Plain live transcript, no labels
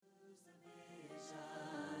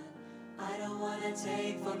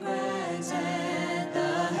Take for granted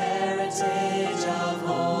the heritage of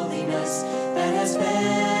holiness that has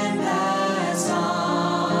been passed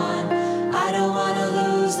on. I don't want to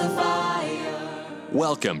lose the fire.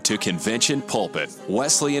 Welcome to Convention Pulpit,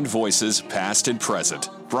 Wesleyan Voices Past and Present,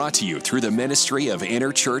 brought to you through the Ministry of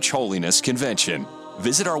Interchurch Holiness Convention.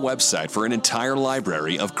 Visit our website for an entire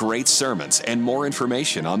library of great sermons and more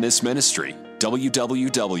information on this ministry,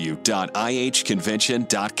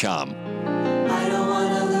 www.ihconvention.com.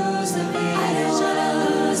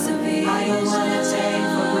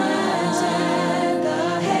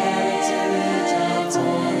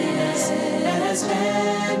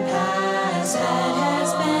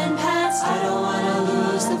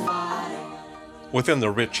 Within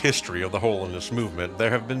the rich history of the holiness movement, there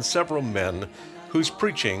have been several men whose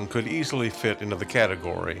preaching could easily fit into the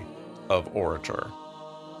category of orator.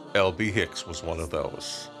 LB Hicks was one of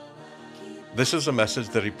those. This is a message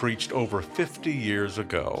that he preached over 50 years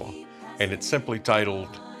ago, and it's simply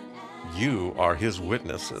titled, "You Are His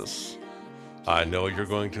Witnesses." I know you're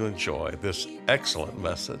going to enjoy this excellent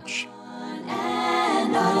message.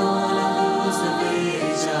 And I don't want to lose the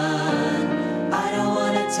vision. I don't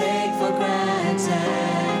want to take for granted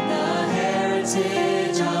the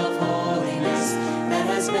heritage of holiness that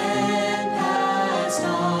has been passed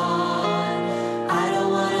on. I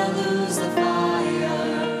don't want to lose the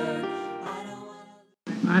fire.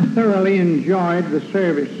 I thoroughly enjoyed the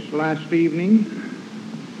service last evening.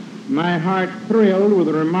 My heart thrilled with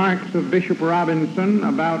the remarks of Bishop Robinson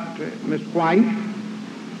about Miss White.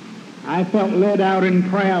 I felt led out in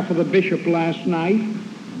prayer for the bishop last night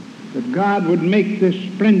that God would make this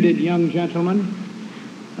splendid young gentleman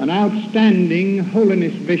an outstanding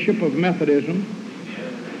holiness bishop of Methodism.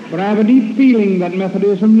 But I have a deep feeling that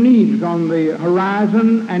Methodism needs on the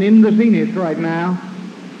horizon and in the zenith right now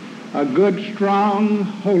a good, strong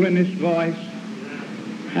holiness voice.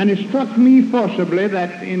 And it struck me forcibly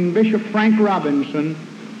that in Bishop Frank Robinson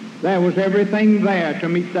there was everything there to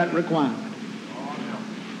meet that requirement.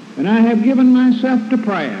 And I have given myself to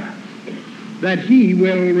prayer that he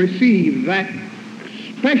will receive that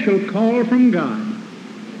special call from God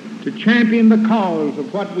to champion the cause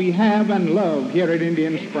of what we have and love here at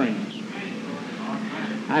Indian Springs.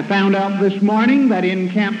 I found out this morning that in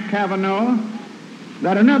Camp Cavanaugh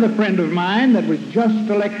that another friend of mine that was just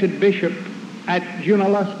elected bishop at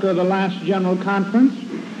Junaluska, the last general conference,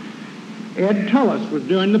 Ed Tullis, was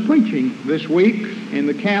doing the preaching this week in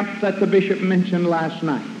the camp that the bishop mentioned last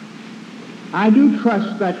night. I do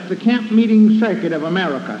trust that the camp meeting circuit of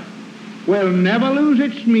America will never lose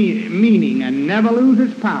its meaning and never lose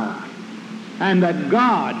its power, and that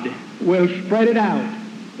God will spread it out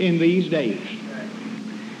in these days.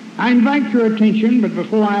 I invite your attention, but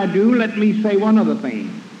before I do, let me say one other thing.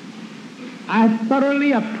 I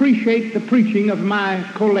thoroughly appreciate the preaching of my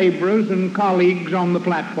co-laborers and colleagues on the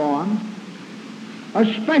platform.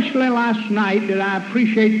 Especially last night did I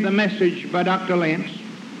appreciate the message by Dr. Lentz.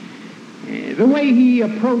 The way he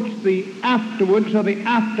approached the afterwards or the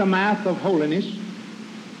aftermath of holiness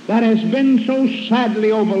that has been so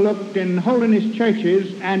sadly overlooked in holiness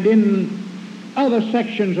churches and in other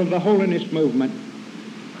sections of the holiness movement.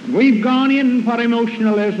 We've gone in for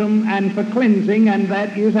emotionalism and for cleansing, and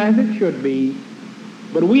that is as it should be.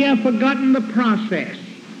 But we have forgotten the process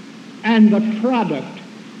and the product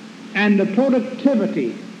and the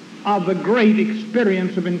productivity of the great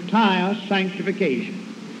experience of entire sanctification.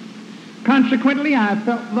 Consequently, I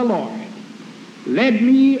felt the Lord led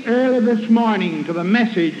me early this morning to the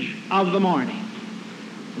message of the morning.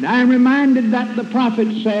 And I'm reminded that the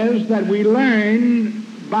prophet says that we learn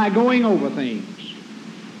by going over things.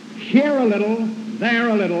 Here a little, there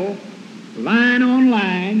a little, line on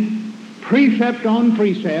line, precept on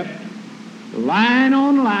precept, line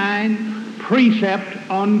on line, precept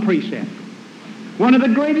on precept. One of the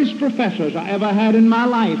greatest professors I ever had in my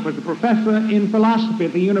life was a professor in philosophy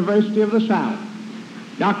at the University of the South.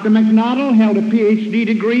 Dr. McNaughton held a Ph.D.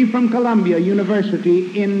 degree from Columbia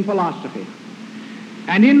University in philosophy.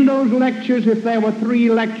 And in those lectures, if there were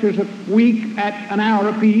 3 lectures a week at an hour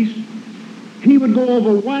apiece, he would go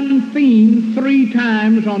over one theme 3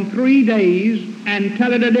 times on 3 days and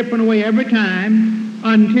tell it a different way every time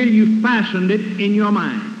until you fastened it in your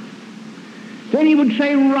mind. Then he would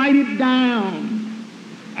say, write it down.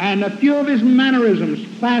 And a few of his mannerisms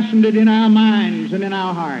fastened it in our minds and in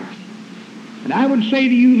our hearts. And I would say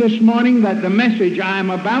to you this morning that the message I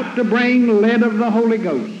am about to bring, led of the Holy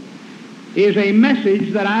Ghost, is a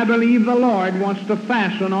message that I believe the Lord wants to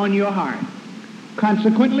fasten on your heart.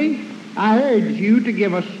 Consequently, I urge you to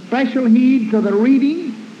give a special heed to the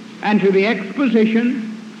reading and to the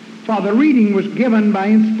exposition for the reading was given by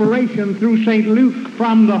inspiration through St. Luke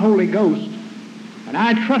from the Holy Ghost. And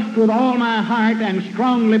I trust with all my heart and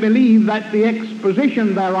strongly believe that the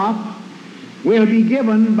exposition thereof will be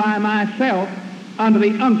given by myself under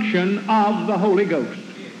the unction of the Holy Ghost.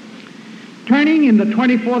 Turning in the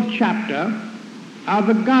 24th chapter of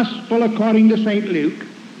the Gospel according to St. Luke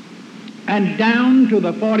and down to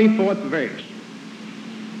the 44th verse.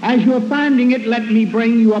 As you're finding it, let me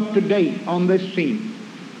bring you up to date on this scene.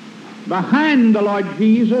 Behind the Lord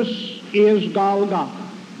Jesus is Golgotha.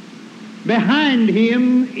 Behind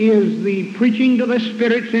him is the preaching to the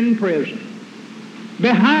spirits in prison.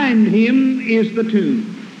 Behind him is the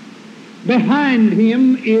tomb. Behind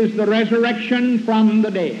him is the resurrection from the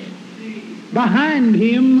dead. Behind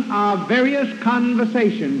him are various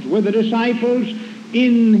conversations with the disciples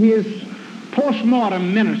in his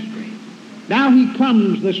post-mortem ministry. Now he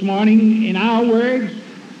comes this morning, in our words,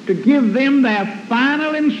 to give them their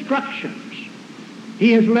final instructions.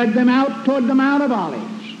 He has led them out toward the Mount of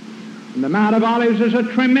Olives. And the Mount of Olives is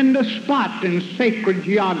a tremendous spot in sacred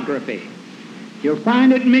geography. You'll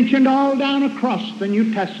find it mentioned all down across the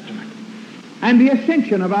New Testament. And the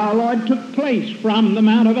ascension of our Lord took place from the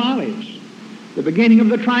Mount of Olives. The beginning of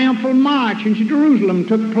the triumphal march into Jerusalem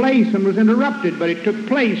took place and was interrupted, but it took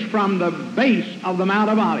place from the base of the Mount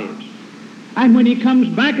of Olives. And when he comes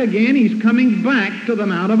back again, he's coming back to the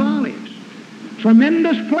Mount of Olives.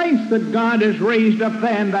 Tremendous place that God has raised up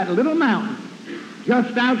there in that little mountain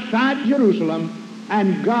just outside Jerusalem,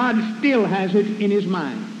 and God still has it in his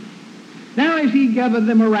mind. Now as he gathered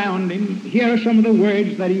them around him, here are some of the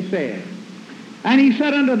words that he said. And he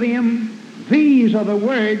said unto them, These are the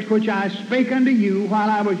words which I spake unto you while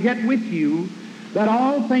I was yet with you, that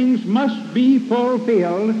all things must be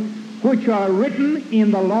fulfilled, which are written in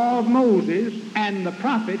the law of Moses and the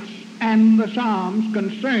prophets and the Psalms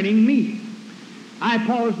concerning me. I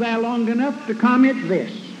pause there long enough to comment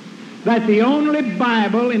this, that the only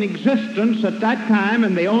Bible in existence at that time,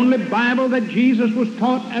 and the only Bible that Jesus was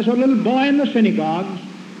taught as a little boy in the synagogues,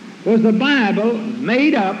 was the Bible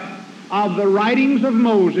made up of the writings of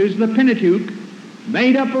Moses, the Pentateuch,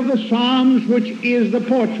 made up of the Psalms, which is the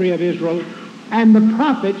poetry of Israel, and the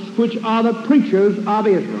prophets, which are the preachers of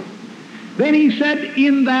Israel. Then he said,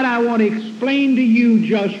 in that I want to explain to you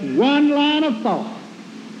just one line of thought.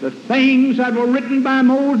 The things that were written by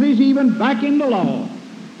Moses even back in the law,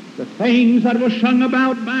 the things that were sung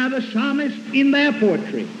about by the psalmists in their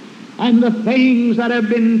poetry, and the things that have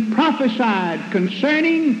been prophesied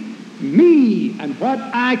concerning me and what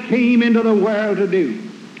I came into the world to do.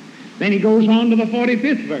 Then he goes on to the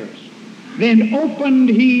 45th verse. Then opened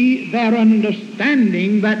he their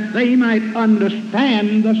understanding that they might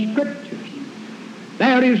understand the Scriptures.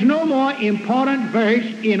 There is no more important verse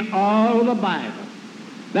in all the Bible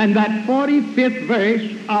than that 45th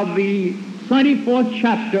verse of the 24th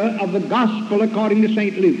chapter of the Gospel according to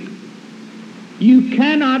St. Luke. You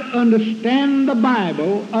cannot understand the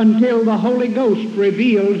Bible until the Holy Ghost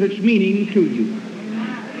reveals its meaning to you.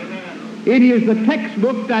 It is the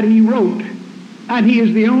textbook that he wrote, and he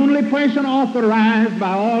is the only person authorized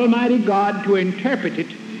by Almighty God to interpret it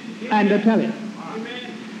and to tell it.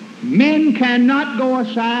 Men cannot go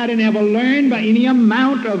aside and ever learn by any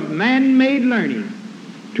amount of man-made learning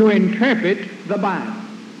to interpret the Bible.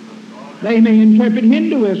 They may interpret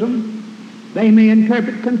Hinduism, they may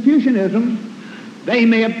interpret Confucianism, they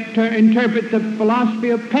may interpret the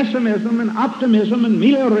philosophy of pessimism and optimism and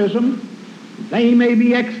Millerism. They may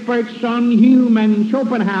be experts on Hume and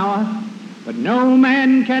Schopenhauer, but no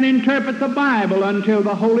man can interpret the Bible until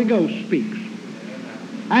the Holy Ghost speaks.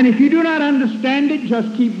 And if you do not understand it,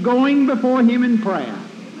 just keep going before him in prayer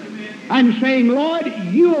and saying, Lord,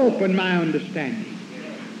 you open my understanding.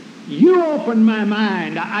 You open my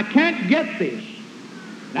mind. I can't get this.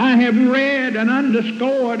 I have read and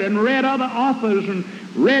underscored and read other authors and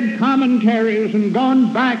read commentaries and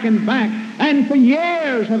gone back and back, and for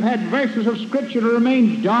years have had verses of Scripture that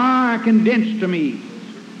remain dark and dense to me,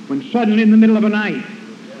 when suddenly in the middle of a night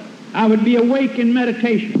I would be awake in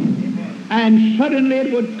meditation, and suddenly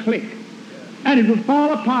it would click, and it would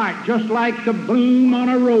fall apart just like the bloom on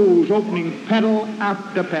a rose opening petal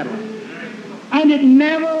after petal. And it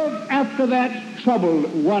never after that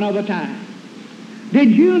troubled one other time.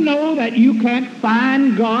 Did you know that you can't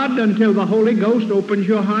find God until the Holy Ghost opens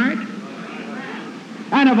your heart?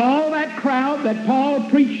 And of all that crowd that Paul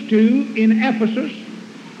preached to in Ephesus,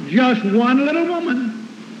 just one little woman,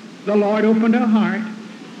 the Lord opened her heart.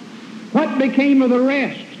 What became of the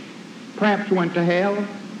rest? Perhaps went to hell.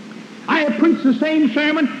 I have preached the same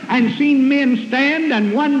sermon and seen men stand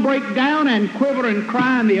and one break down and quiver and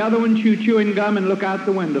cry and the other one chew chewing gum and look out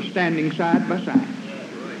the window standing side by side.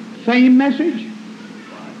 Same message,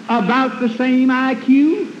 about the same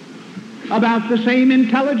IQ, about the same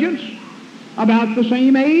intelligence, about the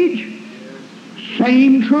same age,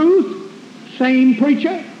 same truth, same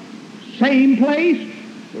preacher, same place,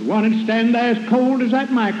 but one would stand there as cold as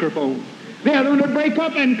that microphone. The other one would break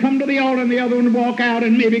up and come to the altar, and the other one would walk out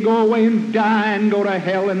and maybe go away and die and go to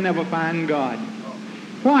hell and never find God.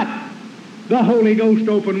 What? The Holy Ghost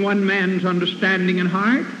opened one man's understanding and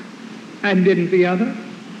heart, and didn't the other?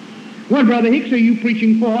 Well, Brother Hicks, are you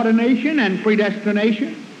preaching foreordination and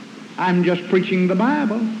predestination? I'm just preaching the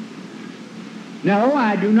Bible. No,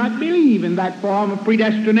 I do not believe in that form of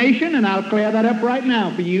predestination, and I'll clear that up right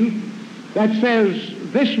now for you. That says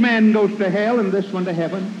this man goes to hell and this one to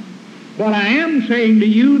heaven. But I am saying to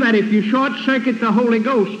you that if you short-circuit the Holy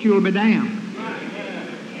Ghost, you'll be damned.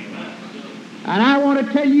 And I want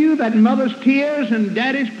to tell you that mother's tears and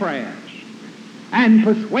daddy's prayers and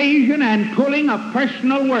persuasion and pulling of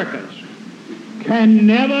personal workers can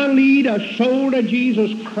never lead a soul to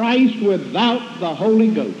Jesus Christ without the Holy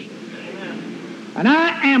Ghost. And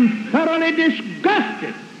I am thoroughly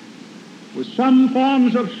disgusted with some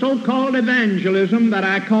forms of so-called evangelism that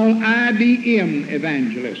I call IBM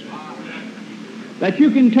evangelism. That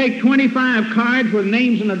you can take 25 cards with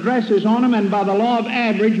names and addresses on them and by the law of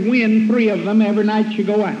average win 3 of them every night you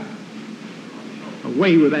go out.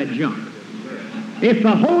 Away with that junk. If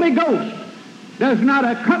the Holy Ghost does not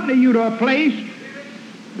accompany you to a place,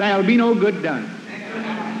 there'll be no good done.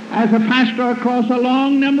 As a pastor across a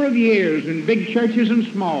long number of years in big churches and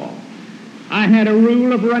small, I had a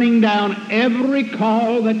rule of running down every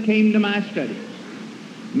call that came to my study.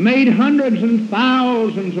 Made hundreds and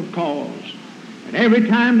thousands of calls. And every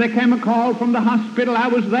time there came a call from the hospital, I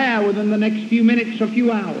was there within the next few minutes, a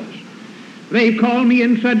few hours. They called me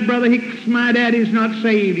and said, Brother Hicks, my daddy's not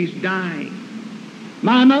saved, he's dying.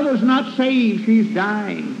 My mother's not saved, she's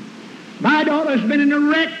dying. My daughter's been in a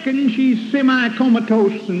wreck and she's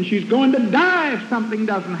semi-comatose and she's going to die if something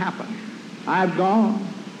doesn't happen. I've gone.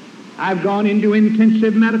 I've gone into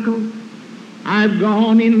intensive medical. I've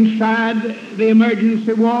gone inside the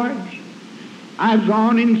emergency wards. I've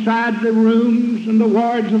gone inside the rooms and the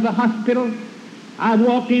wards of the hospital. I've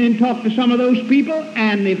walked in and talked to some of those people,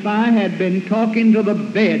 and if I had been talking to the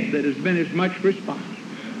bed, that has been as much response.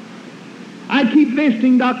 I keep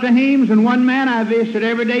visiting Dr. Hames, and one man I visited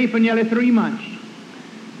every day for nearly 3 months.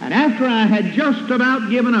 And after I had just about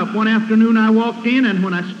given up, one afternoon I walked in, and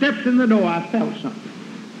when I stepped in the door, I felt something.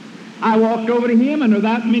 I walked over to him, and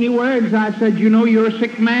without many words, I said, you know, you're a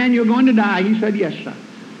sick man, you're going to die. He said, yes, sir.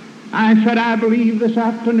 I said, I believe this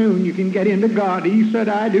afternoon you can get into God. He said,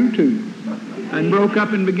 I do too. And broke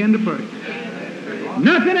up and began to pray.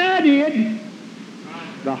 Nothing I did.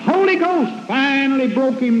 The Holy Ghost finally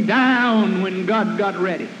broke him down when God got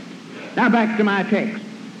ready. Now back to my text.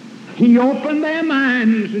 He opened their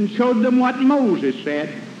minds and showed them what Moses said,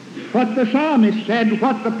 what the psalmist said,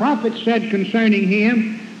 what the prophet said concerning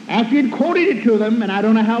him. After he had quoted it to them, and I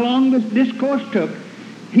don't know how long this discourse took,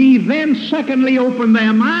 he then secondly opened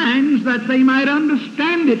their minds that they might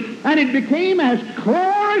understand it, and it became as clear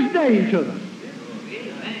as day to them.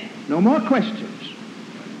 No more questions.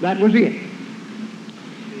 That was it.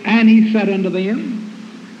 And he said unto them,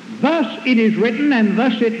 thus it is written, and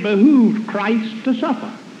thus it behooved Christ to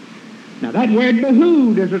suffer. Now that word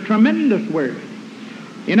behooved is a tremendous word.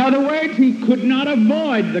 In other words, he could not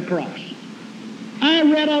avoid the cross. I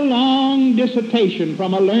read a long dissertation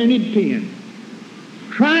from a learned pen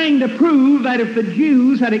trying to prove that if the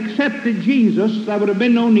Jews had accepted Jesus, there would have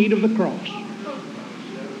been no need of the cross.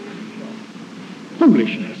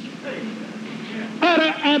 Foolishness.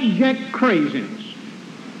 Utter abject craziness.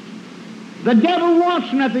 The devil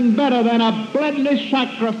wants nothing better than a bloodless,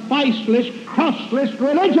 sacrificeless, crossless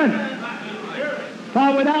religion.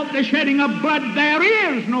 For without the shedding of blood, there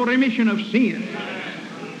is no remission of sin.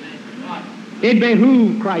 It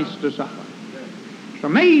behooved Christ to suffer. It's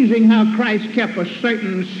amazing how Christ kept a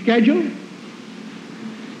certain schedule.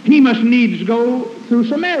 He must needs go through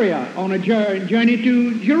Samaria on a journey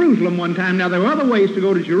to Jerusalem one time. Now, there were other ways to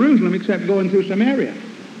go to Jerusalem except going through Samaria.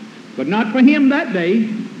 But not for him that day.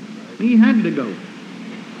 He had to go.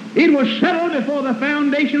 It was settled before the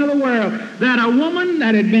foundation of the world that a woman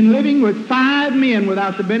that had been living with 5 men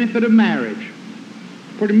without the benefit of marriage,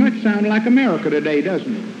 pretty much sounds like America today,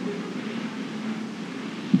 doesn't it?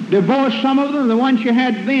 Divorced some of them, the one she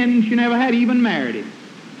had then, she never had even married him.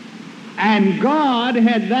 And God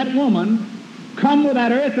had that woman come with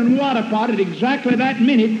that earth and water pot at exactly that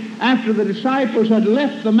minute after the disciples had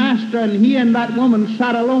left the Master, and he and that woman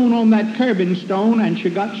sat alone on that curbing stone, and she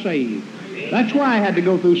got saved. That's why I had to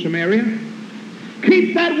go through Samaria.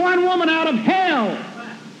 Keep that one woman out of hell.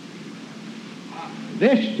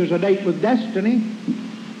 This is a date with destiny.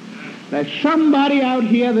 There's somebody out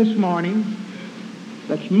here this morning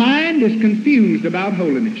that's mind is confused about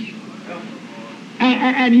holiness.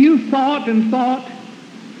 And you thought and thought,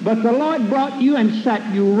 but the Lord brought you and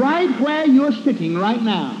sat you right where you're sitting right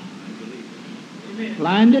now.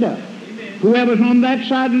 Lined it up. Whoever's on that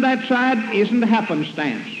side and that side isn't a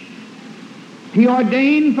happenstance. He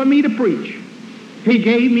ordained for me to preach. He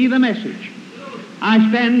gave me the message. I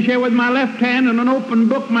stand here with my left hand in an open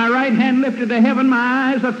book, my right hand lifted to heaven,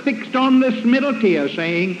 my eyes are fixed on this middle tier,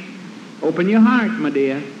 saying, open your heart, my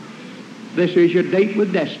dear. This is your date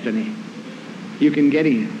with destiny. You can get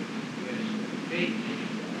in.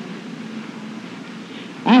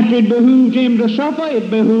 After it behooved him to suffer,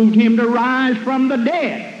 it behooved him to rise from the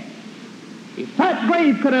dead. If that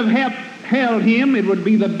grave could have held him, it would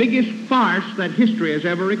be the biggest farce that history has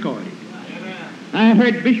ever recorded. I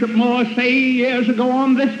heard Bishop Moore say years ago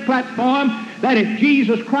on this platform that if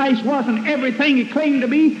Jesus Christ wasn't everything he claimed to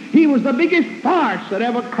be, he was the biggest farce that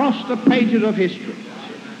ever crossed the pages of history.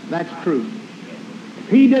 That's true. If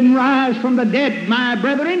he didn't rise from the dead, my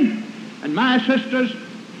brethren and my sisters,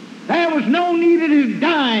 there was no need of his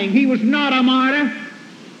dying. He was not a martyr.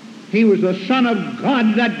 He was the Son of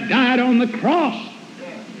God that died on the cross,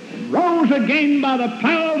 rose again by the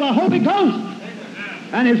power of the Holy Ghost,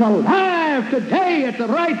 and is alive today at the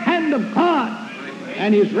right hand of God.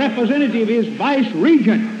 And his representative, his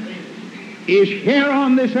vice-regent, is here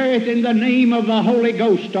on this earth in the name of the Holy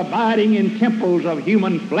Ghost, abiding in temples of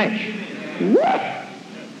human flesh. What?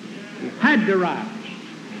 He had to rise.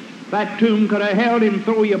 That tomb could have held him,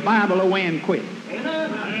 throw your Bible away and quit.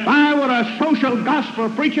 If I were a social gospel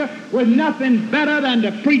preacher with nothing better than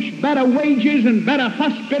to preach better wages and better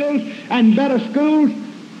hospitals and better schools,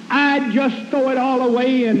 I'd just throw it all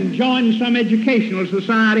away and join some educational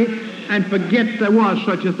society and forget there was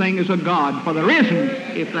such a thing as a God. For there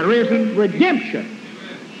isn't, if there isn't redemption.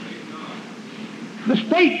 The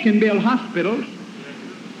state can build hospitals.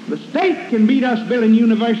 The state can beat us building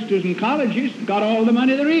universities and colleges. Got all the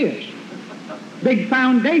money there is. Big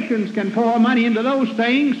foundations can pour money into those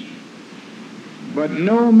things. But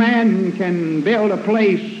no man can build a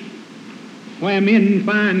place where men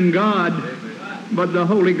find God but the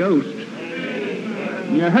Holy Ghost.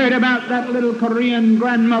 You heard about that little Korean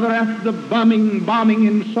grandmother after the bombing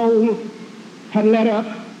in Seoul had let up,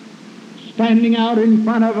 standing out in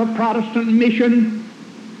front of a Protestant mission,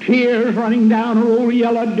 tears running down her old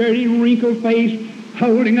yellow, dirty, wrinkled face,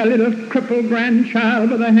 holding a little crippled grandchild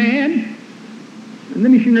by the hand. And the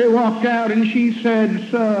missionary walked out and she said,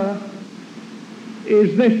 "Sir,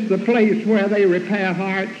 is this the place where they repair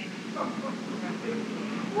hearts?"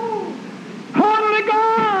 Only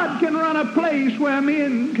God can run a place where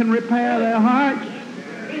men can repair their hearts.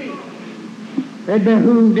 It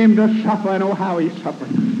behooved him to suffer, and oh, how he suffered.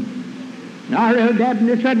 R.L.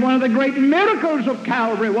 Dabney said one of the great miracles of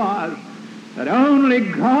Calvary was that only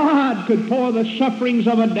God could pour the sufferings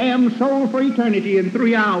of a damned soul for eternity in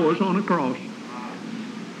 3 hours on a cross.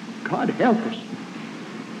 God help us.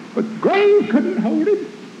 But the grave couldn't hold him.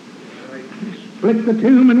 He split the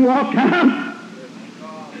tomb and walked out.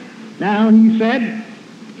 Now he said,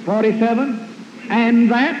 47, and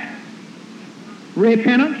that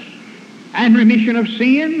repentance and remission of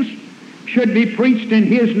sins should be preached in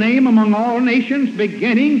his name among all nations,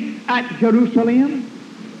 beginning at Jerusalem.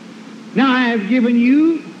 Now I have given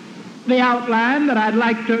you the outline that I'd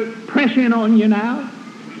like to press in on you now.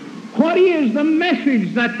 What is the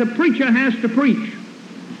message that the preacher has to preach?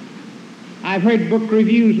 I've heard book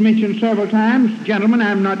reviews mentioned several times. Gentlemen,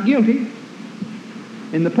 I'm not guilty.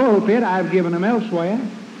 In the pulpit, I've given them elsewhere.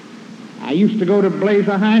 I used to go to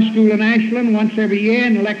Blazer High School in Ashland once every year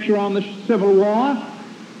and lecture on the Civil War.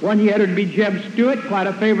 One year it would be Jeb Stuart, quite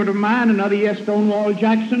a favorite of mine. Another year Stonewall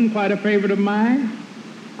Jackson, quite a favorite of mine.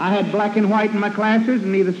 I had black and white in my classes,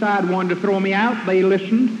 and neither side wanted to throw me out. They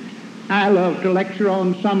listened. I love to lecture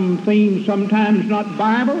on some themes, sometimes not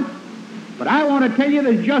Bible. But I want to tell you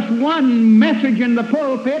there's just one message in the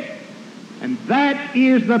pulpit, and that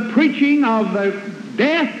is the preaching of the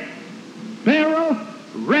death, burial,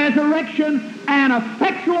 resurrection, and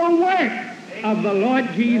effectual work of the Lord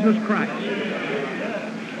Jesus Christ.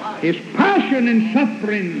 His passion and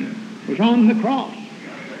suffering was on the cross.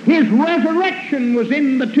 His resurrection was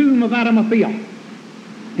in the tomb of Arimathea.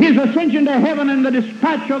 His ascension to heaven and the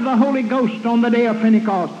dispatch of the Holy Ghost on the day of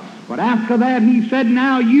Pentecost. But after that he said,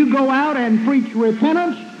 now you go out and preach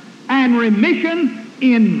repentance and remission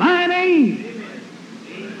in my name.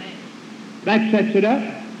 That sets it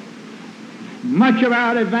up. Much of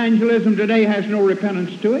our evangelism today has no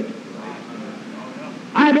repentance to it.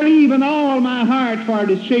 I believe in all my heart for a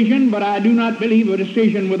decision, but I do not believe a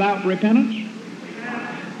decision without repentance.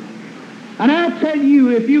 And I'll tell you,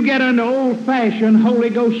 if you get into old-fashioned Holy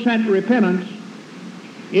Ghost-sent repentance,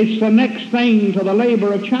 it's the next thing to the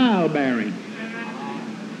labor of childbearing.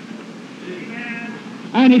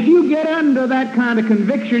 And if you get under that kind of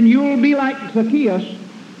conviction, you'll be like Zacchaeus.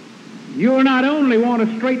 You'll not only want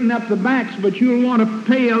to straighten up the backs, but you'll want to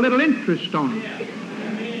pay a little interest on it.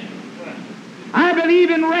 I believe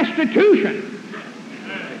in restitution.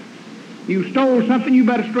 You stole something, you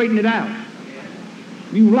better straighten it out.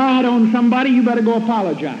 You lied on somebody, you better go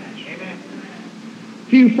apologize.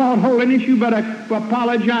 If you fought holiness, you better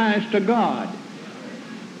apologize to God.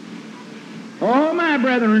 Oh, my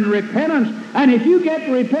brethren, repentance. And if you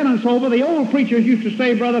get repentance over, the old preachers used to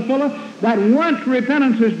say, Brother Fuller, that once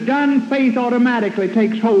repentance is done, faith automatically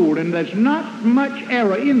takes hold, and there's not much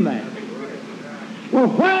error in that. Well,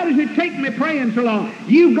 why does it take me praying so long?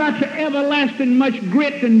 You've got so everlasting much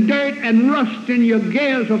grit and dirt and rust in your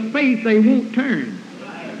gears of faith, they won't turn.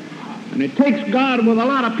 And it takes God with a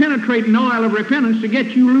lot of penetrating oil of repentance to get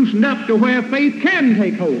you loosened up to where faith can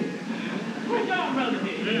take hold.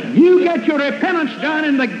 You get your repentance done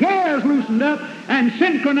and the gears loosened up and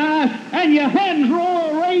synchronized and your hands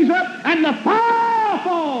roll, raise up, and the fire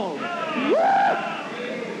falls. Woo!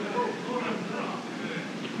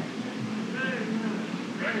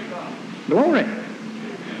 Glory.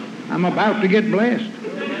 I'm about to get blessed.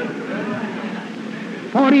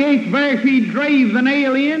 48th verse, he drave the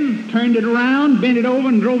nail in, turned it around, bent it over,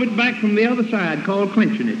 and drove it back from the other side, called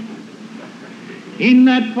clinching it. In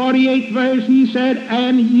that 48th verse, he said,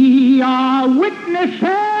 and ye are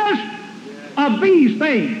witnesses of these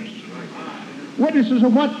things. Witnesses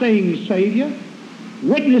of what things, Savior?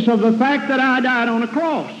 Witness of the fact that I died on a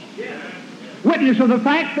cross. Witness of the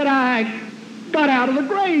fact that I got out of the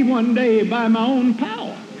grave one day by my own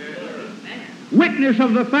power. Witness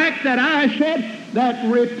of the fact that I said that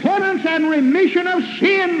repentance and remission of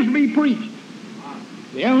sins be preached.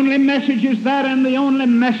 The only message is that, and the only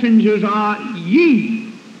messengers are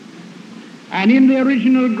ye. And in the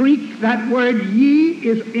original Greek, that word ye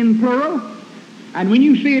is in plural. And when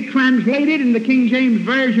you see it translated in the King James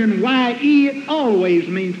Version, Y-E, it always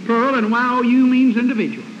means plural, and Y-O-U means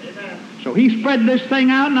individual. So he spread this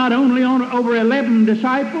thing out not only on over 11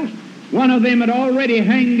 disciples. One of them had already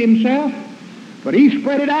hanged himself. But he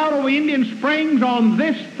spread it out over Indian Springs on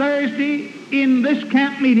this Thursday in this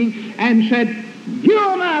camp meeting and said, you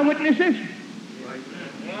are my witnesses.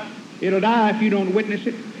 It'll die if you don't witness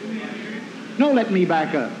it. No, let me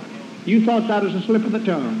back up. You thought that was a slip of the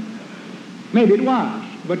tongue. Maybe it was,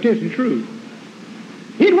 but it isn't true.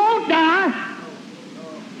 It won't die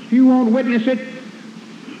if you won't witness it.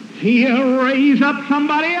 He'll raise up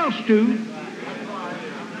somebody else to.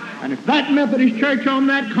 And if that Methodist church on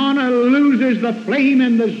that corner loses the flame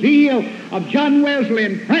and the zeal of John Wesley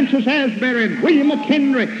and Francis Asbury and William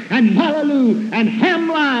McKendree and Hallelujah and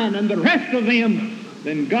Hamline and the rest of them,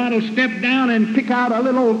 then God will step down and pick out a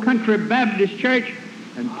little old country Baptist church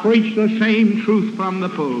and preach the same truth from the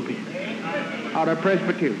pulpit out of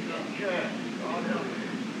Presbyterian.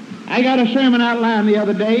 I got a sermon outline the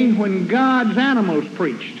other day when God's animals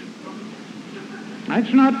preached.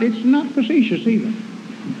 It's not facetious either.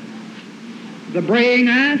 The braying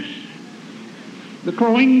ass, the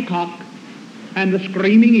crowing cock, and the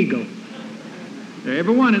screaming eagle. They're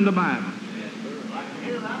every one in the Bible.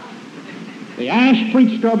 The ass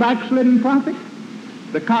preached to a backslidden prophet.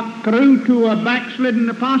 The cock crew to a backslidden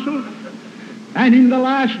apostle. And in the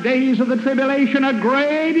last days of the tribulation, a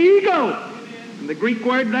great eagle. And the Greek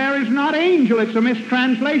word there is not angel. It's a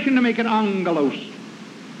mistranslation to make it angelos.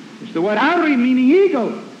 It's the word auri, meaning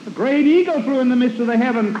eagle. A great eagle flew in the midst of the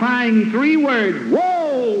heaven, crying three words,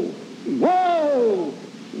 woe, woe,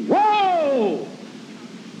 woe.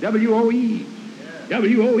 W-O-E,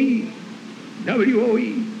 W-O-E,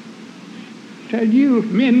 W-O-E. Tell you, if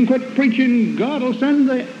men quit preaching, God will send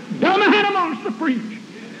the dumb animals to preach.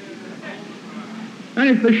 And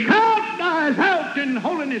if the shout dies out in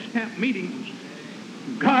holiness camp meetings,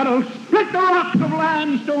 God will split the rocks of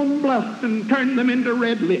limestone bluffs and turn them into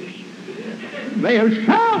red lips. They'll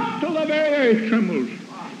shout till the very earth trembles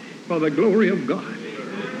for the glory of God.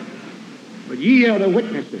 But ye are the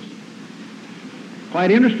witnesses.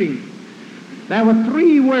 Quite interesting. There were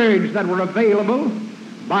three words that were available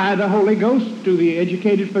by the Holy Ghost to the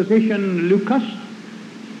educated physician Lucas.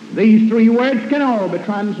 These three words can all be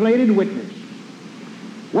translated witness.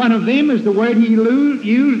 One of them is the word he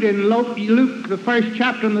used in Luke, the first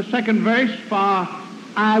chapter and the second verse, for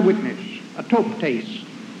eyewitness, a toptes.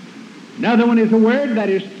 Another one is a word that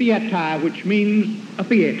is theatai, which means a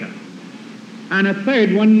theater. And a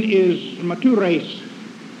third one is matures,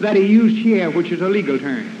 that he used here, which is a legal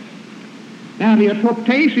term. Now, the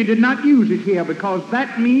autoptes, he did not use it here because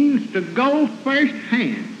that means to go first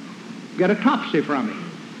hand, get a topsy from it,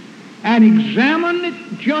 and examine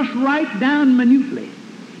it just right down minutely,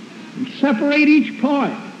 and separate each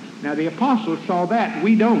point. Now, the apostles saw that.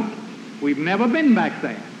 We don't. We've never been back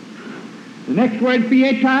there. The next word,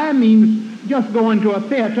 theatai, means just go into a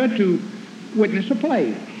theater to witness a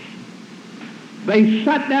play. They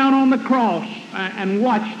sat down on the cross and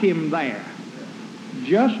watched him there.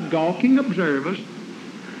 Just gawking observers.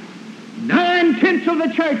 9/10 of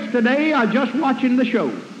the church today are just watching the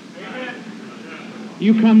show.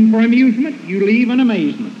 You come for amusement, you leave in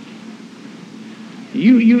amazement.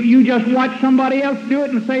 You just watch somebody else do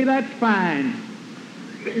it and say, that's fine.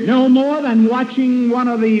 No more than watching one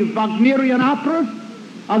of the Wagnerian operas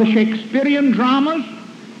or the Shakespearean dramas.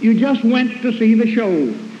 You just went to see the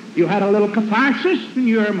show. You had a little catharsis and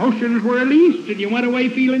your emotions were released and you went away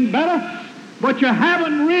feeling better, but you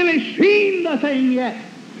haven't really seen the thing yet.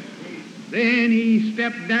 Then he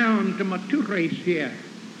stepped down to matures here.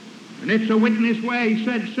 And it's a witness where he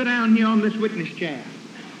said, sit down here on this witness chair.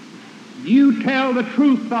 You tell the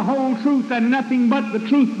truth, the whole truth, and nothing but the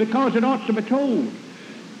truth because it ought to be told.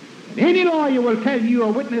 Any lawyer will tell you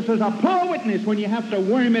a witness is a poor witness when you have to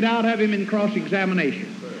worm it out of him in cross-examination.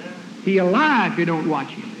 He'll lie if you don't watch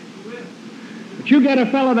him. But you get a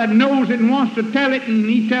fellow that knows it and wants to tell it, and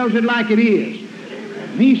he tells it like it is.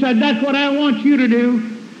 And he said, that's what I want you to do.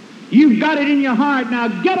 You've got it in your heart. Now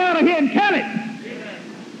get out of here and tell it.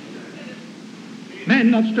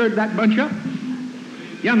 Man, that stirred that bunch up.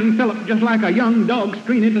 Young Philip, just like a young dog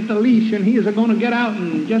screening at the leash, and he is going to get out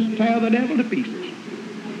and just tear the devil to pieces.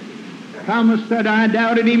 Thomas said, I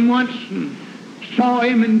doubted him once and saw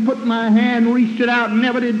him and put my hand, reached it out, and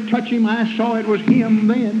never did touch him. I saw it was him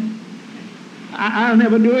then. I'll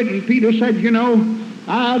never do it. And Peter said, you know,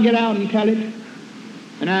 I'll get out and tell it.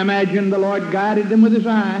 And I imagine the Lord guided them with his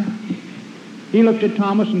eye. He looked at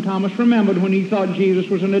Thomas, and Thomas remembered when he thought Jesus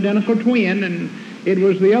was an identical twin, and it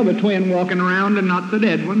was the other twin walking around and not the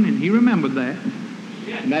dead one, and he remembered that.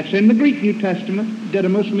 And that's in the Greek New Testament.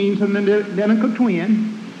 Didymus means an identical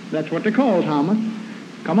twin. That's what they call Thomas.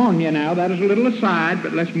 Come on here now. That is a little aside,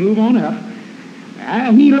 but let's move on up.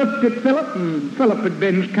 He looked at Philip, and Philip had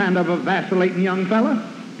been kind of a vacillating young fella.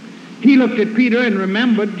 He looked at Peter and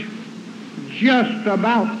remembered just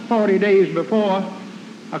about 40 days before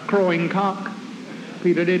a crowing cock.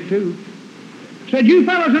 Peter did too. Said, you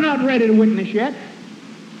fellows are not ready to witness yet.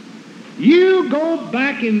 You go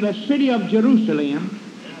back in the city of Jerusalem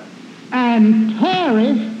and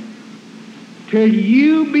tarry till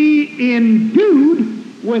you be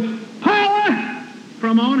endued with power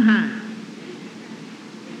from on high.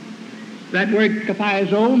 That word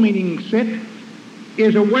kathizo, meaning sit,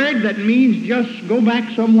 is a word that means just go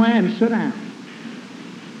back somewhere and sit down.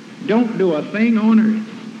 Don't do a thing on earth.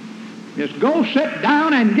 Just go sit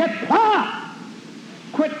down and get quiet.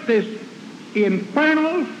 Quit this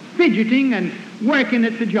infernal fidgeting and working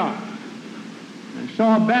at the job. I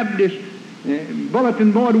saw a Baptist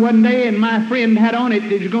bulletin board one day, and my friend had on it,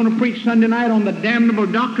 he's going to preach Sunday night on the damnable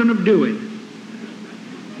doctrine of doing.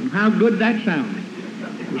 And how good that sounded.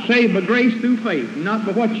 You're saved by grace through faith, not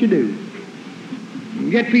by what you do. You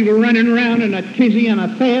get people running around in a tizzy and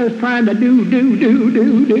affairs trying to do,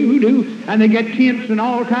 and they get tense and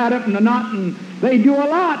all tied up in a knot, and they do a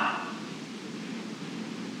lot.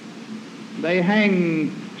 They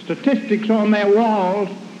hang statistics on their walls,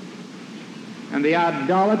 and the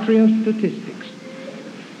idolatry of statistics.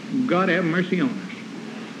 God have mercy on us.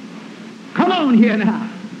 Come on here now.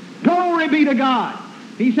 Glory be to God.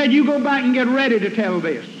 He said, you go back and get ready to tell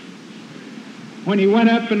this. When he went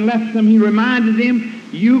up and left them, he reminded them,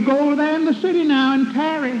 you go there in the city now and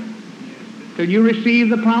tarry till you receive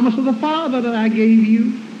the promise of the Father that I gave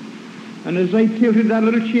you. And as they tilted their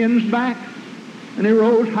little chins back, and they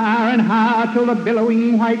rose higher and higher till the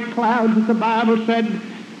billowing white clouds, as the Bible said,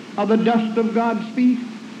 of the dust of God's feet,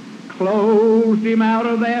 closed him out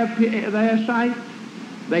of their sight.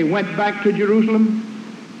 They went back to Jerusalem.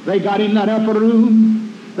 They got in that upper room.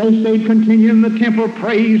 They stayed continuing in the temple,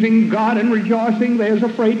 praising God and rejoicing. They was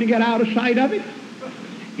afraid to get out of sight of it.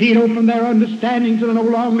 He'd opened their understanding till no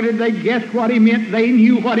longer did they guess what he meant. They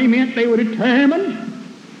knew what he meant. They were determined.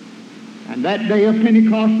 And that day of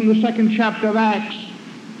Pentecost in the second chapter of Acts,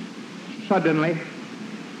 suddenly,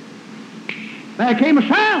 there came a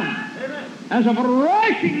sound as of a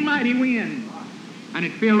rushing mighty wind, and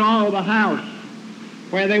it filled all the house.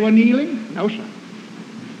 Where they were kneeling? No, sir.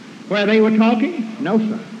 Where they were talking? No,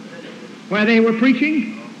 sir. Where they were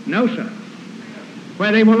preaching? No, sir.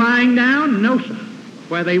 Where they were lying down? No, sir.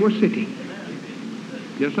 Where they were sitting.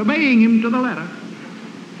 Disobeying him to the letter.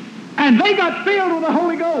 And they got filled with the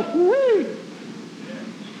Holy Ghost. Woo!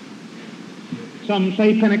 Some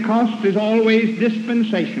say Pentecost is always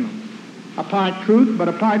dispensational. A part truth, but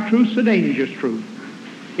a part truth's a dangerous truth.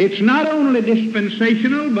 It's not only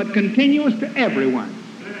dispensational, but continuous to everyone.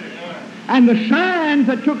 And the signs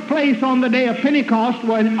that took place on the day of Pentecost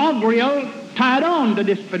were inaugural, tied on to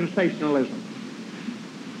dispensationalism.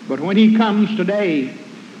 But when he comes today,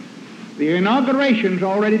 the inauguration's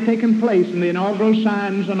already taken place and the inaugural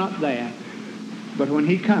signs are not there. But when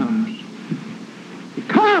he comes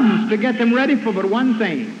to get them ready for but one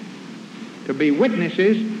thing, to be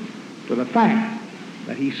witnesses to the fact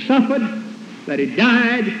that he suffered, that he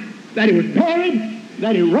died, that he was buried,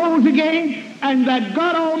 that he rose again, and that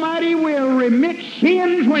God Almighty will remit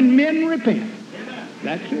sins when men repent.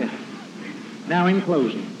 That's it. Now in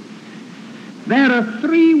closing, there are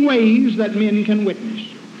three ways that men can witness.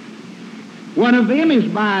 One of them is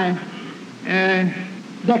by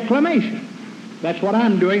declamation. That's what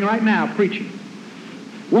I'm doing right now, preaching.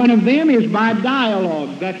 One of them is by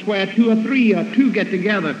dialogue. That's where two or three or two get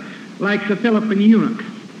together, like the Philip and eunuch.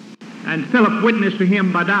 And Philip witnessed to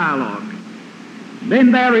him by dialogue.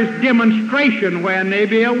 Then there is demonstration, where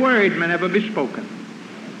maybe a word may never be spoken,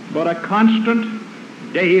 but a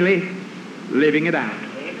constant, daily living it out.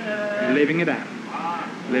 Living it out.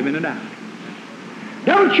 Living it out.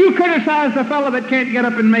 Don't you criticize the fellow that can't get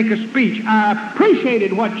up and make a speech. I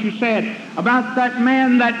appreciated what you said about that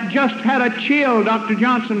man that just had a chill, Dr.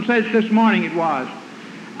 Johnson says this morning it was,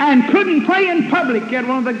 and couldn't pray in public, yet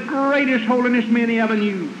one of the greatest holiness men he ever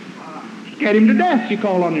knew. Scared him to death, you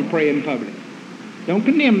call on him to pray in public. Don't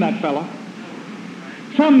condemn that fellow.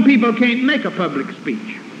 Some people can't make a public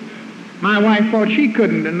speech. My wife thought she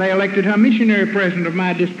couldn't, and they elected her missionary president of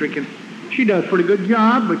my district, and she does a pretty good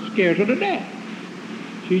job, but scares her to death.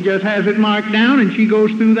 She just has it marked down, and she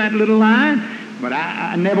goes through that little line. But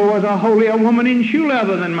I never was a holier woman in shoe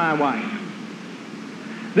leather than my wife.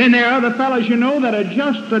 Then there are other fellows, you know, that are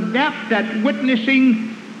just adept at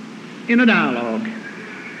witnessing in a dialogue.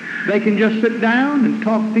 They can just sit down and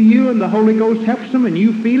talk to you, and the Holy Ghost helps them, and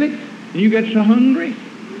you feel it, and you get so hungry.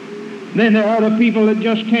 Then there are other people that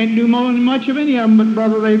just can't do more than much of any of them, but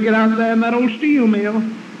brother, they get out there in that old steel mill,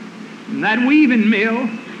 and that weaving mill,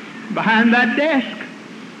 behind that desk,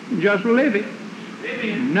 just live it.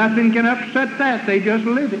 Nothing can upset that. They just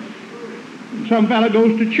live it. And some fellow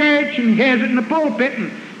goes to church and hears it in the pulpit,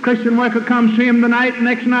 and Christian worker comes to him the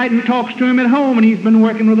next night and talks to him at home, and he's been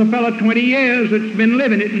working with a fellow 20 years that's been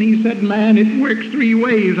living it, and he said, man, it works three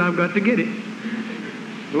ways. I've got to get it.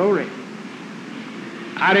 Glory.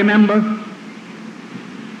 I remember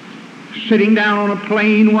sitting down on a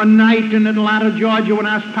plane one night in Atlanta, Georgia, when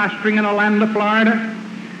I was pastoring in Orlando, Florida.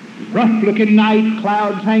 Rough-looking night,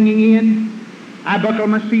 clouds hanging in. I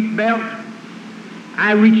buckled my seat belt.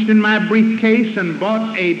 I reached in my briefcase and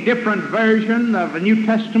bought a different version of the New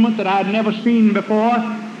Testament that I'd never seen before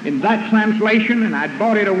in that translation, and I'd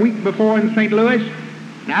bought it a week before in St. Louis.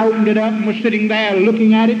 And I opened it up and was sitting there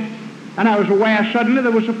looking at it, and I was aware suddenly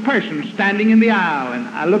there was a person standing in the aisle, and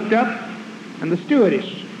I looked up, and the stewardess,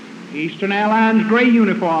 Eastern Airlines gray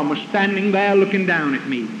uniform, was standing there looking down at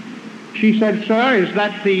me. She said, sir, is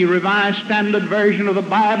that the Revised Standard Version of the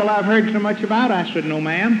Bible I've heard so much about? I said, no,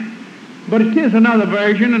 ma'am. But it is another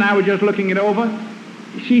version, and I was just looking it over.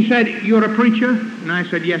 She said, you're a preacher? And I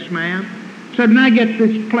said, yes, ma'am. Said, and I get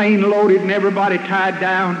this plane loaded and everybody tied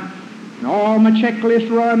down, and all my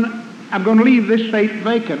checklists run. I'm going to leave this seat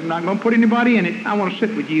vacant. I'm not going to put anybody in it. I want to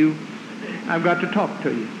sit with you. I've got to talk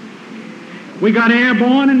to you. We got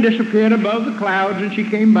airborne and disappeared above the clouds, and she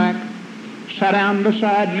came back, sat down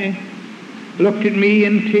beside me, looked at me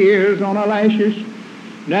in tears on her lashes.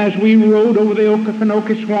 And as we rode over the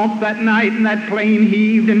Okefenokee swamp that night, and that plane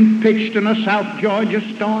heaved and pitched in a South Georgia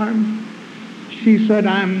storm, she said,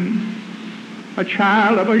 I'm a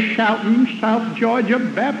child of a shouting South Georgia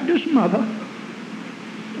Baptist mother.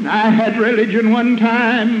 And I had religion one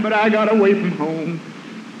time, but I got away from home.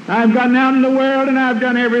 I've gotten out in the world, and I've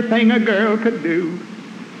done everything a girl could do.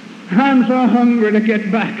 I'm so hungry to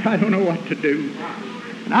get back, I don't know what to do.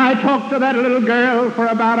 And I talked to that little girl for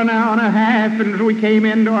about an hour and a half, and as we came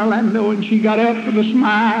into Orlando, and she got up with a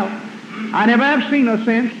smile. I never have seen her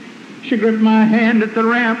since. She gripped my hand at the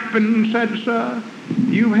ramp and said, sir,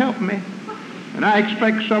 you've helped me. And I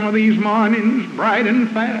expect some of these mornings, bright and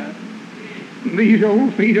fair, these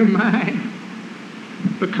old feet of mine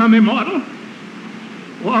become immortal.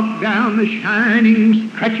 Walk down the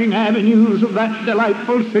shining, stretching avenues of that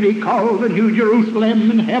delightful city called the New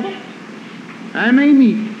Jerusalem in heaven. I may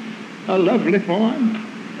meet a lovely form,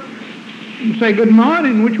 and say, good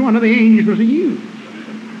morning, which one of the angels are you?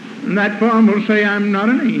 And that form will say, I'm not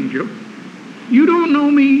an angel. You don't know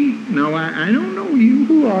me? No, I don't know you.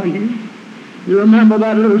 Who are you? You remember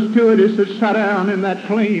that little stewardess that sat down in that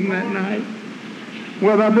plane that night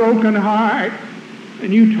with a broken heart,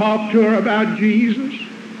 and you talked to her about Jesus?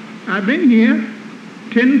 I've been here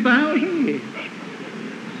 10,000 years.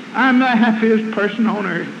 I'm the happiest person on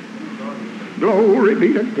earth. Glory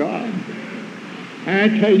be to God. I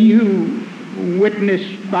tell you, witness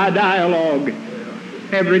by dialogue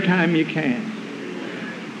every time you can.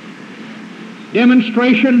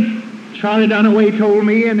 Demonstration. Charlie Dunaway told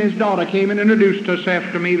me, and his daughter came and introduced herself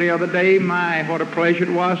to me the other day. My, what a pleasure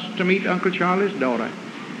it was to meet Uncle Charlie's daughter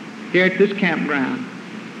here at this campground.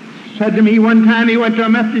 Said to me one time he went to a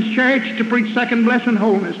Methodist church to preach Second Blessed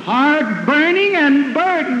Holiness. Heart burning and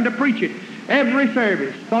burdened to preach it. Every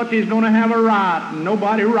service. Thought he was going to have a riot, and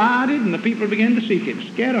nobody rioted, and the people began to seek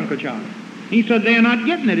it. Scared Uncle Charlie. He said, they're not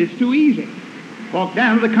getting it. It's too easy. Walked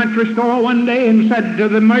down to the country store one day and said to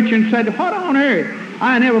the merchant, said, what on earth?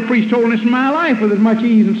 I never preached holiness in my life with as much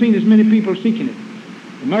ease and seen as many people seeking it.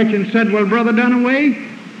 The merchant said, well, Brother Dunaway,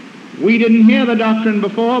 we didn't hear the doctrine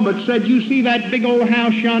before, but said, you see that big old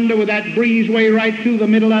house yonder with that breezeway right through the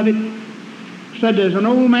middle of it? Said, there's an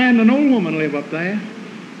old man and an old woman live up there.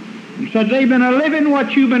 And said, they've been a-living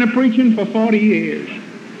what you've been a-preaching for 40 years.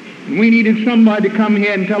 And we needed somebody to come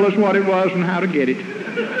here and tell us what it was and how to get it.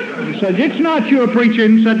 And said, it's not your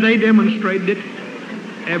preaching. Said, they demonstrated it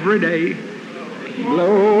every day.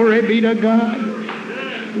 Glory be to God.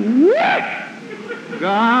 What?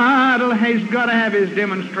 God has got to have his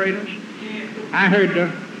demonstrators. I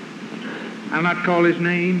heard, I'll not call his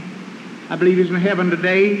name. I believe he's in heaven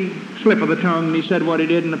today. Slip of the tongue, and he said what he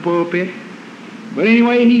did in the pulpit. But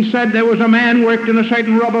anyway, he said there was a man worked in a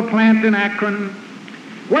certain rubber plant in Akron,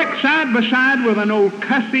 worked side by side with an old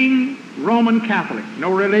cussing Roman Catholic.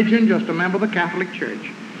 No religion, just a member of the Catholic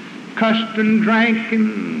Church. Cussed and drank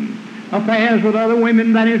and affairs with other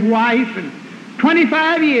women than his wife, and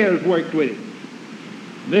 25 years worked with him.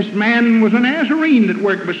 This man was a Nazarene that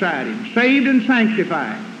worked beside him, saved and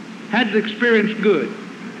sanctified, had the experience good.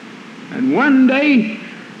 And one day,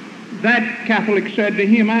 that Catholic said to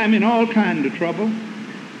him, I'm in all kinds of trouble,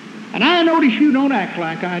 and I notice you don't act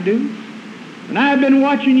like I do, and I've been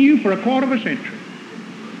watching you for a quarter of a century.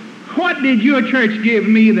 What did your church give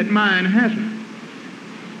me that mine hasn't?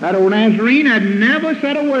 That old Nazarene had never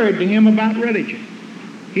said a word to him about religion.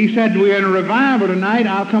 He said, we're in a revival tonight.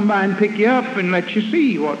 I'll come by and pick you up and let you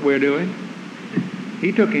see what we're doing.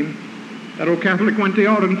 He took him. That old Catholic went to the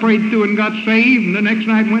altar and prayed through and got saved, and the next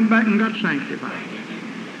night went back and got sanctified.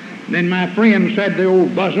 Then my friend said, the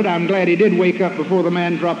old buzzard, I'm glad he did wake up before the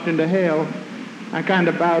man dropped into hell. I kind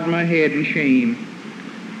of bowed my head in shame.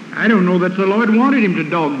 I don't know that the Lord wanted him to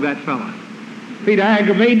dog that fella. If he'd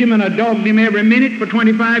aggravated him and had dogged him every minute for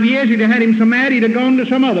 25 years, he'd have had him so mad he'd have gone to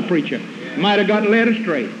some other preacher. Might have got led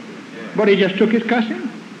astray. But he just took his cussing,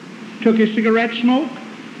 took his cigarette smoke,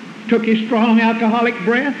 took his strong alcoholic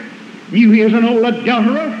breath, knew he was an old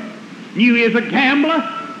adulterer, knew he was a gambler,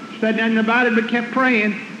 said nothing about it but kept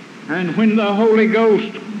praying. And when the Holy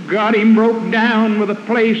Ghost got him broke down with a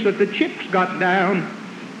place that the chips got down,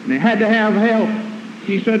 and they had to have help,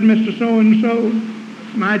 he said, Mr. So-and-so,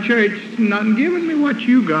 my church is not giving me what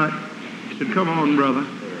you got. He said, come on, brother.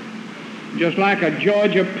 Just like a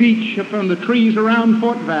Georgia peach up on the trees around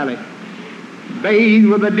Fort Valley, bathed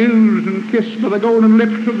with the dews and kissed by the golden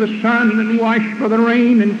lips of the sun and washed by the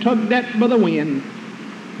rain and tugged at by the wind,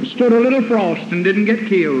 and stood a little frost and didn't get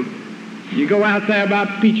killed. You go out there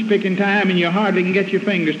about peach picking time and you hardly can get your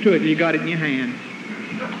fingers to it and you got it in your hand.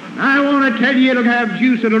 I want to tell you, it'll have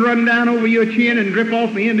juice that'll run down over your chin and drip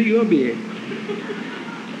off the end of your beard.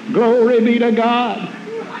 Glory be to God.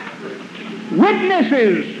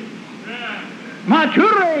 Witnesses,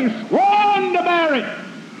 matures, warned to bear it.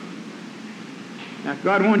 Now, if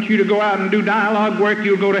God wants you to go out and do dialogue work,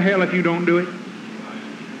 you'll go to hell if you don't do it.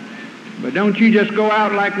 But don't you just go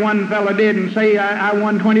out like one fella did and say, I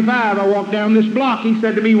won 25. I walked down this block. He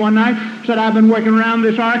said to me one night, said, I've been working around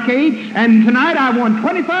this arcade, and tonight I won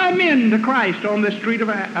 25 men to Christ on this street of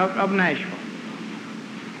Nashville.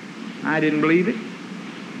 I didn't believe it.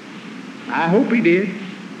 I hope he did.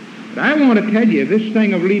 But I want to tell you, this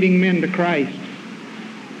thing of leading men to Christ,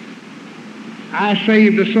 I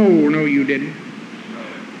saved a soul. No, you didn't.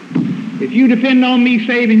 If you depend on me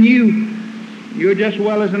saving you, you're just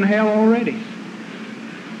well as in hell already.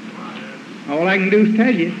 All I can do is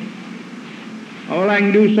tell you. All I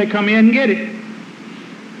can do is say, come in and get it.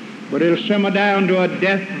 But it'll simmer down to a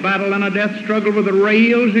death battle and a death struggle with the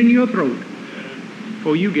rails in your throat.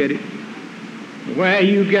 before you get it. Where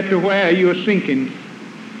you get to where you're sinking,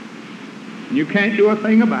 and you can't do a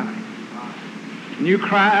thing about it. And you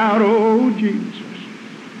cry out, oh, Jesus.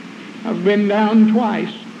 I've been down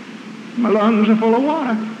twice. My lungs are full of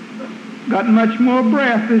water. Got much more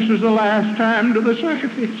breath. This is the last time to the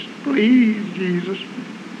circuits. Please, Jesus.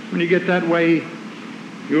 When you get that way,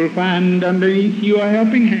 you'll find underneath you a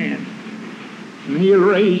helping hand. And he'll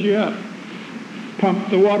raise you up. Pump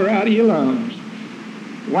the water out of your lungs.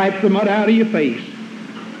 Wipe the mud out of your face.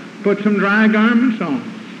 Put some dry garments on.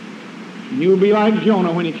 And you'll be like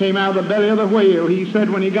Jonah when he came out of the belly of the whale. He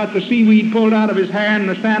said when he got the seaweed pulled out of his hair and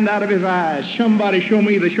the sand out of his eyes, somebody show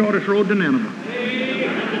me the shortest road to Nineveh.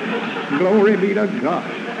 Glory be to God.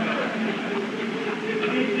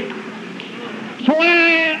 So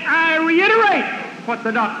I reiterate what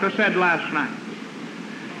the doctor said last night.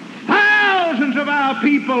 Thousands of our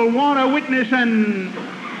people want to witness and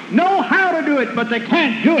know how to do it, but they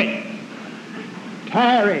can't do it.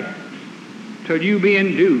 Tarry till you be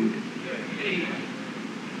endued.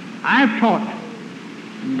 I've taught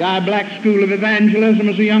Guy Black's School of Evangelism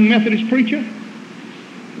as a young Methodist preacher.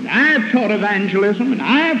 And I've taught evangelism, and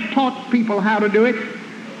I've taught people how to do it,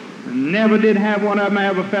 and never did have one of them I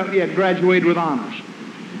ever felt yet graduated with honors.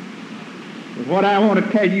 But what I want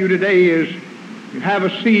to tell you today is you have a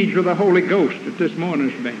siege with the Holy Ghost at this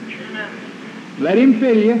morning's bench. Let him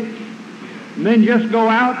fill you, and then just go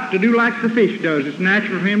out to do like the fish does. It's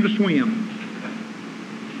natural for him to swim.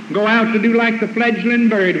 Go out to do like the fledgling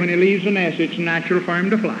bird when he leaves the nest. It's natural for him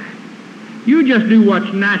to fly. You just do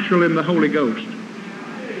what's natural in the Holy Ghost.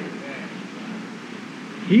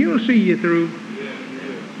 He'll see you through.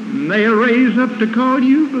 And they'll raise up to call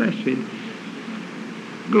you blessed.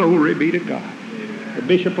 Glory be to God. The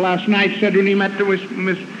bishop last night said when he went to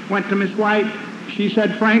Miss White, she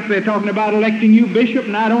said, Frank, they're talking about electing you bishop,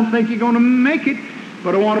 and I don't think you're going to make it,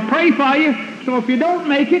 but I want to pray for you, so if you don't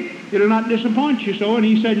make it, it'll not disappoint you so. And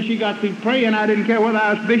he said she got to pray, and I didn't care whether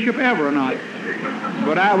I was bishop ever or not.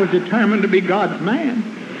 But I was determined to be God's man.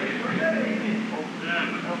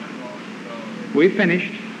 We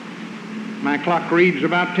finished. My clock reads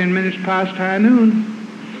about 10 minutes past high noon.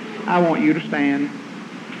 I want you to stand.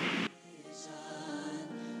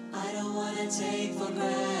 I don't want to take for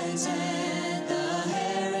granted the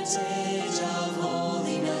heritage of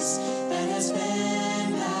holiness that has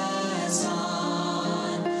been passed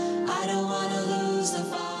on. I don't want to lose the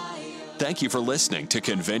fire. Thank you for listening to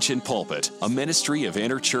Convention Pulpit, a ministry of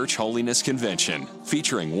Interchurch Holiness Convention,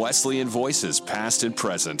 featuring Wesleyan voices past and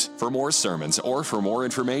present. For more sermons or for more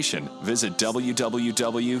information, visit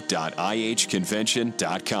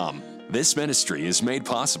www.ihconvention.com. This ministry is made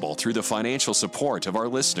possible through the financial support of our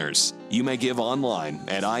listeners. You may give online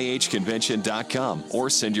at ihconvention.com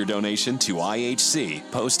or send your donation to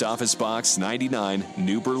IHC, Post Office Box 99,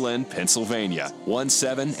 New Berlin, Pennsylvania,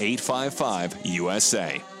 17855,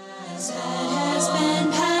 USA. Has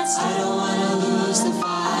been passed.